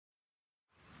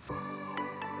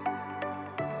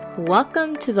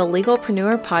Welcome to the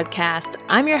Legalpreneur Podcast.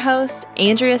 I'm your host,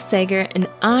 Andrea Sager, and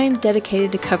I'm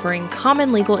dedicated to covering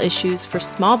common legal issues for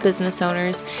small business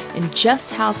owners and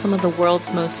just how some of the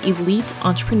world's most elite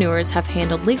entrepreneurs have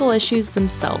handled legal issues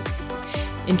themselves.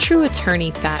 In true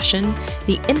attorney fashion,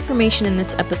 the information in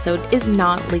this episode is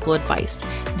not legal advice.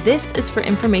 This is for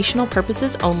informational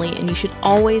purposes only, and you should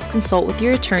always consult with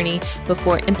your attorney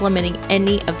before implementing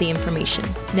any of the information.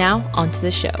 Now, on to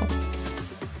the show.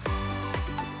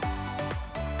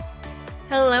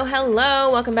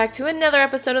 Hello. Welcome back to another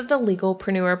episode of the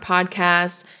Legalpreneur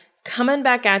Podcast. Coming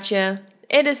back at you.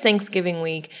 It is Thanksgiving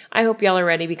week. I hope y'all are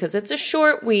ready because it's a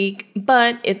short week,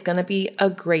 but it's going to be a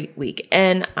great week.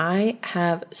 And I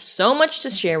have so much to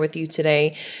share with you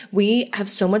today. We have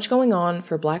so much going on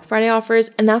for Black Friday offers,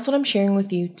 and that's what I'm sharing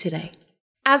with you today.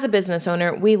 As a business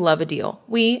owner, we love a deal.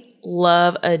 We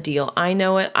love a deal. I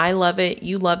know it. I love it.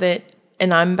 You love it.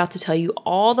 And I'm about to tell you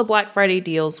all the Black Friday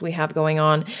deals we have going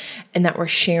on and that we're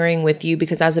sharing with you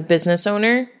because as a business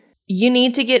owner, you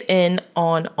need to get in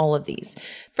on all of these.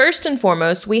 First and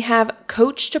foremost, we have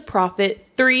Coach to Profit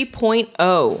 3.0.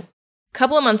 A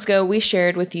couple of months ago, we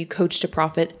shared with you Coach to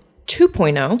Profit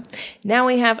 2.0. Now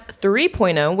we have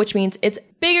 3.0, which means it's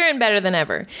bigger and better than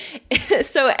ever.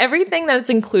 So everything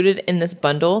that's included in this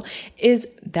bundle is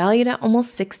valued at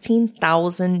almost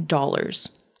 $16,000.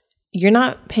 You're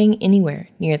not paying anywhere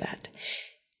near that.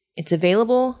 It's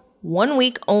available 1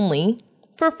 week only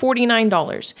for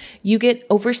 $49. You get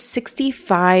over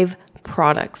 65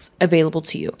 products available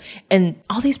to you. And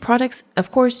all these products,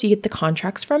 of course, you get the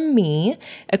contracts from me,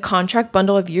 a contract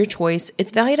bundle of your choice.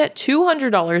 It's valued at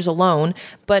 $200 alone,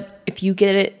 but if you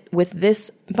get it with this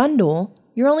bundle,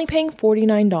 you're only paying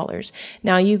 $49.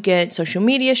 Now you get social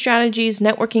media strategies,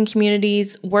 networking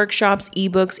communities, workshops,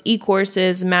 ebooks,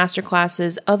 e-courses,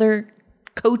 masterclasses, other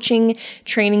coaching,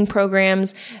 training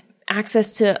programs,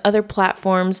 access to other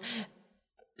platforms.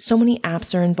 So many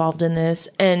apps are involved in this.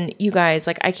 And you guys,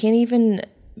 I can't even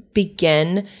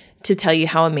begin to tell you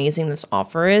how amazing this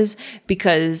offer is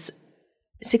because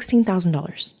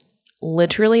 $16,000.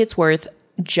 Literally, it's worth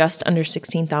just under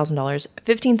 $16,000,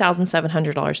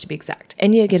 $15,700 to be exact.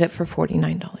 And you get it for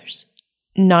 $49.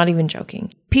 Not even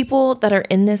joking. People that are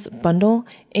in this bundle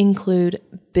include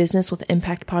Business with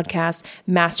Impact podcast,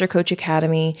 Master Coach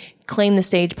Academy, Claim the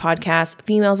Stage podcast,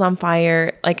 Females on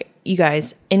Fire. You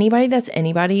guys, anybody that's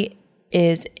anybody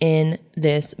is in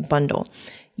this bundle.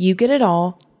 You get it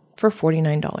all for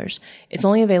 $49. It's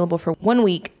only available for 1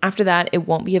 week. After that, it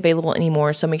won't be available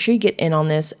anymore. So make sure you get in on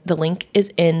this. The link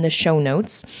is in the show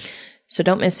notes. So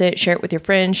don't miss it. Share it with your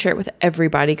friends. Share it with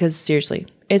everybody because seriously,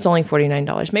 it's only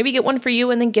 $49. Maybe get one for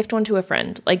you and then gift one to a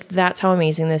friend. That's how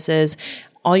amazing this is.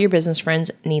 All your business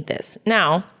friends need this.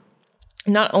 Now,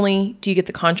 not only do you get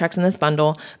the contracts in this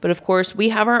bundle, but of course, we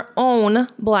have our own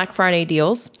Black Friday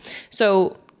deals.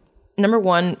 So number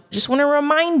one, just want to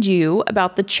remind you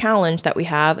about the challenge that we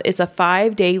have. It's a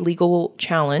 5-day legal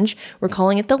challenge. We're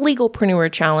calling it the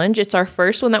Legalpreneur Challenge. It's our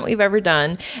first one that we've ever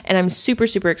done. And I'm super,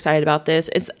 super excited about this.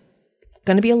 It's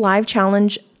going to be a live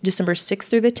challenge December 6th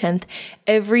through the 10th.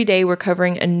 Every day we're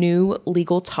covering a new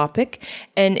legal topic.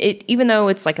 And even though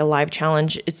it's a live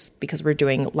challenge, it's because we're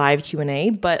doing live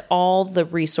Q&A, but all the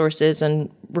resources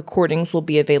and recordings will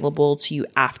be available to you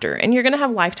after. And you're going to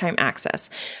have lifetime access.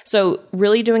 So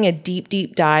really doing a deep,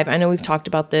 deep dive. I know we've talked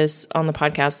about this on the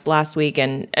podcast last week,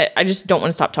 and I just don't want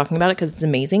to stop talking about it because it's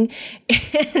amazing.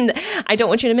 And I don't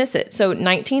want you to miss it. So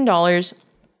 $19,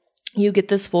 you get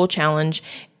this full challenge,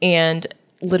 and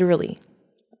literally,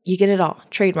 you get it all.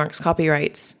 Trademarks,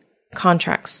 copyrights,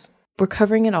 contracts. We're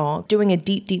covering it all, doing a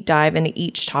deep, deep dive into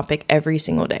each topic every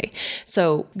single day.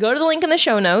 So go to the link in the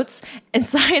show notes and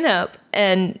sign up.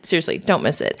 And seriously, don't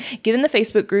miss it. Get in the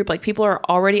Facebook group. People are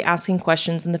already asking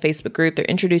questions in the Facebook group. They're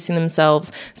introducing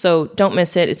themselves. So don't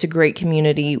miss it. It's a great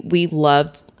community. We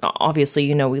love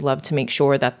to make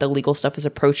sure that the legal stuff is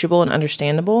approachable and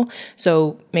understandable.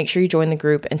 So make sure you join the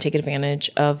group and take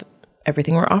advantage of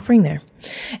everything we're offering there.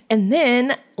 And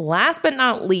then last but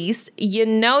not least,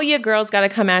 your girl's got to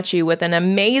come at you with an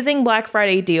amazing Black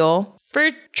Friday deal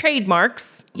for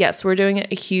trademarks. Yes, we're doing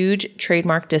a huge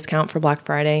trademark discount for Black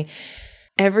Friday.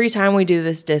 Every time we do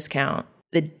this discount,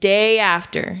 the day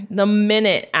after, the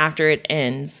minute after it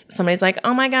ends, somebody's like,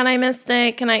 oh my God, I missed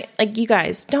it. Can I, you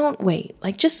guys, don't wait.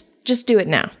 Just do it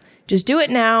now. Just do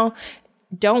it now.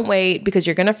 Don't wait because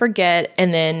you're going to forget.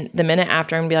 And then the minute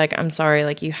after, I'm going to be like, I'm sorry,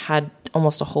 you had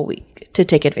almost a whole week to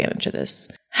take advantage of this.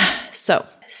 So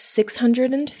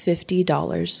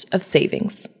 $650 of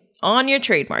savings on your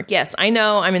trademark. Yes, I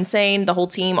know I'm insane. The whole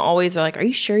team always are like, are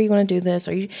you sure you want to do this?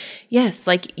 Yes,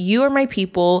 you are my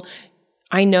people.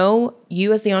 I know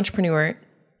you as the entrepreneur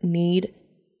need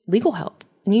legal help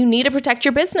and you need to protect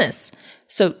your business.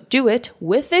 So do it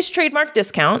with this trademark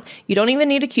discount. You don't even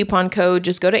need a coupon code.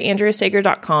 Just go to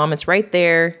andreasager.com. It's right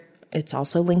there. It's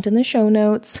also linked in the show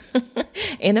notes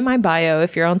and in my bio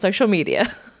if you're on social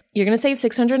media. You're going to save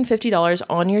 $650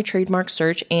 on your trademark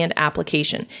search and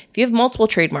application. If you have multiple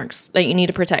trademarks that you need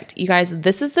to protect, you guys,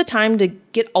 this is the time to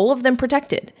get all of them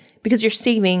protected because you're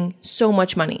saving so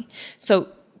much money. So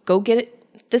go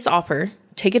get this offer.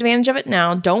 Take advantage of it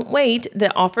now. Don't wait.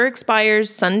 The offer expires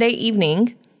Sunday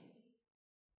evening.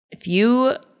 If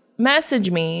you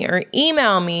message me or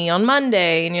email me on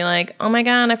Monday and you're like, oh my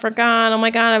God, I forgot. Oh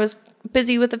my God, I was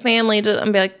busy with the family.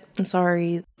 I'm be like, I'm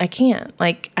sorry, I can't.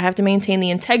 Like, I have to maintain the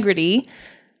integrity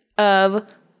of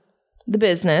the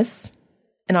business.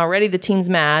 And already the team's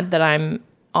mad that I'm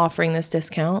offering this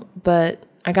discount, but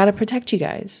I got to protect you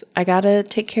guys. I got to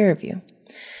take care of you.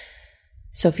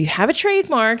 So if you have a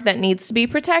trademark that needs to be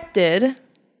protected,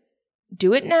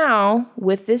 do it now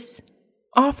with this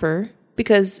offer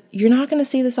because you're not going to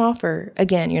see this offer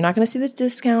again. You're not going to see this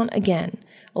discount again.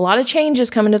 A lot of changes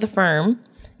coming to the firm,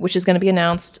 which is going to be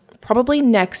announced probably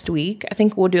next week. I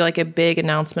think we'll do like a big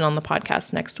announcement on the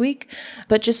podcast next week.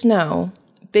 But just know,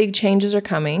 big changes are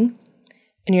coming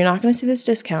and you're not going to see this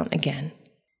discount again.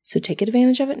 So take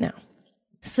advantage of it now.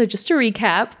 So just to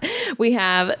recap, we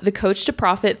have the Coach to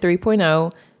Profit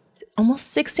 3.0,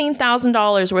 almost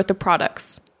 $16,000 worth of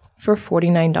products for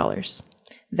 $49.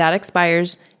 That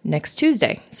expires next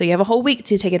Tuesday. So you have a whole week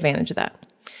to take advantage of that.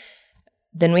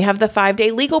 Then we have the 5-day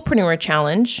Legalpreneur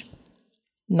Challenge,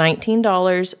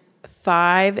 $19,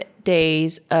 5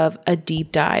 days of a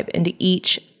deep dive into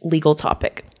each legal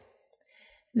topic.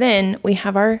 Then we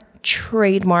have our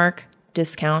trademark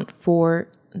discount for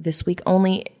this week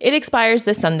only. It expires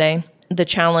this Sunday. The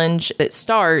challenge, it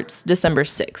starts December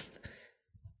 6th.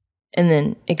 And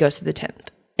then it goes to the 10th.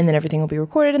 And then everything will be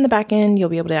recorded in the back end. You'll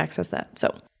be able to access that.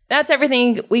 So that's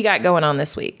everything we got going on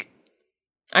this week.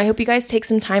 I hope you guys take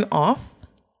some time off.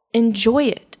 Enjoy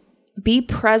it. Be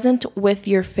present with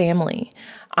your family.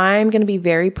 I'm going to be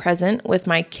very present with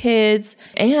my kids.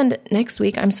 And next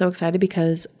week, I'm so excited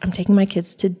because I'm taking my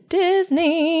kids to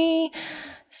Disney.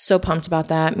 So pumped about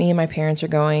that. Me and my parents are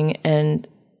going and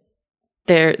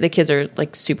the kids are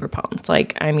like super pumped.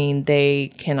 Like, I mean,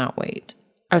 they cannot wait.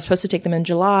 I was supposed to take them in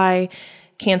July,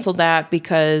 canceled that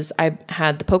because I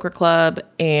had the poker club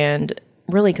and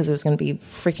really because it was going to be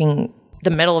freaking the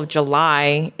middle of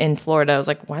July in Florida. I was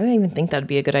like, why did I even think that'd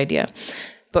be a good idea?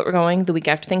 But we're going the week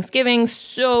after Thanksgiving.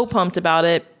 So pumped about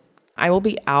it. I will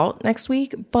be out next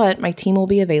week, but my team will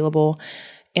be available.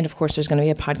 And of course, there's going to be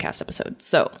a podcast episode.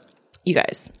 So you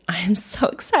guys, I am so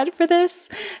excited for this.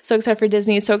 So excited for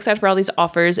Disney. So excited for all these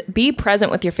offers. Be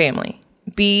present with your family.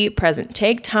 Be present.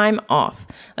 Take time off.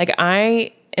 Like,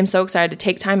 I am so excited to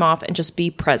take time off and just be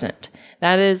present.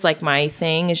 That is like my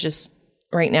thing. Is just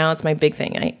right now, it's my big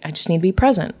thing. I just need to be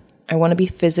present. I want to be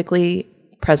physically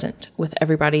present with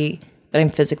everybody that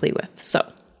I'm physically with.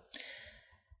 So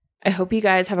I hope you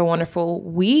guys have a wonderful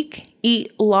week.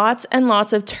 Eat lots and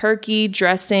lots of turkey,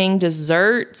 dressing,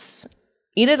 desserts.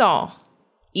 Eat it all.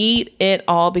 Eat it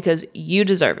all because you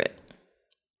deserve it.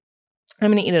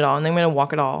 I'm going to eat it all and then I'm going to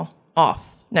walk it all off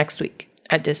next week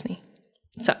at Disney.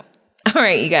 So, all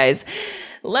right, you guys.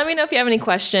 Let me know if you have any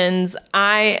questions.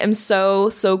 I am so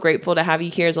grateful to have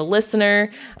you here as a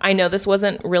listener. I know this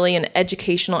wasn't really an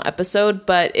educational episode,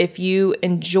 but if you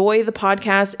enjoy the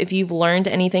podcast, if you've learned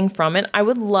anything from it, I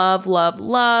would love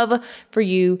for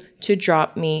you to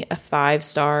drop me a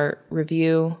 5-star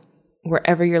review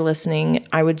wherever you're listening.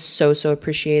 I would so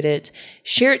appreciate it.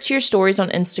 Share it to your stories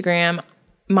on Instagram.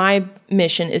 My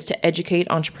mission is to educate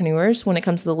entrepreneurs when it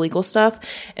comes to the legal stuff.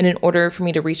 And in order for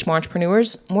me to reach more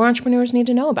entrepreneurs need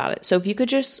to know about it. So if you could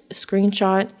just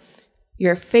screenshot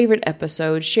your favorite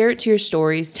episode, share it to your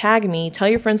stories, tag me, tell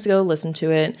your friends to go listen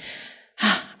to it.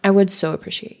 I would so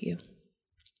appreciate you.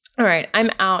 All right, I'm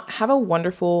out. Have a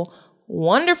wonderful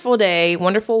day,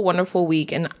 wonderful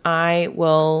week. And I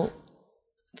will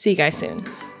see you guys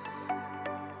soon.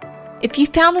 If you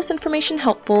found this information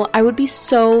helpful, I would be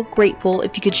so grateful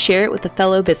if you could share it with a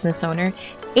fellow business owner,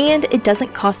 and it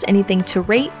doesn't cost anything to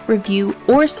rate, review,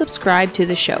 or subscribe to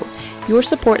the show. Your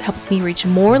support helps me reach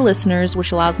more listeners,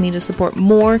 which allows me to support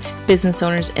more business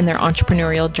owners in their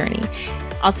entrepreneurial journey.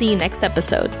 I'll see you next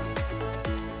episode.